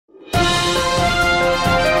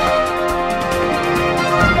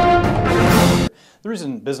The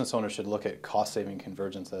reason business owners should look at cost-saving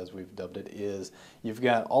convergence, as we've dubbed it, is you've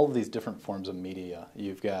got all of these different forms of media.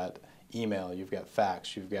 You've got email, you've got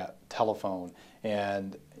fax, you've got telephone,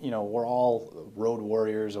 and we're all road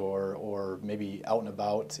warriors or maybe out and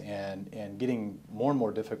about and getting more and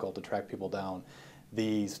more difficult to track people down.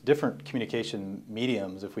 These different communication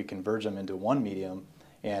mediums, if we converge them into one medium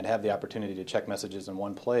and have the opportunity to check messages in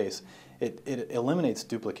one place, it eliminates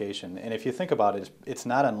duplication. And if you think about it, it's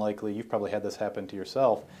not unlikely, you've probably had this happen to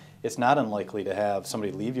yourself, it's not unlikely to have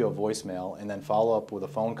somebody leave you a voicemail and then follow up with a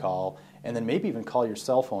phone call and then maybe even call your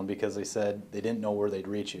cell phone because they said they didn't know where they'd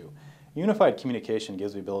reach you. Unified communication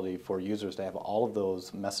gives the ability for users to have all of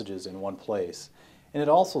those messages in one place. And it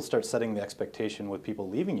also starts setting the expectation with people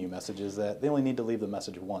leaving you messages that they only need to leave the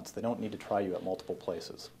message once. They don't need to try you at multiple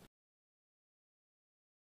places.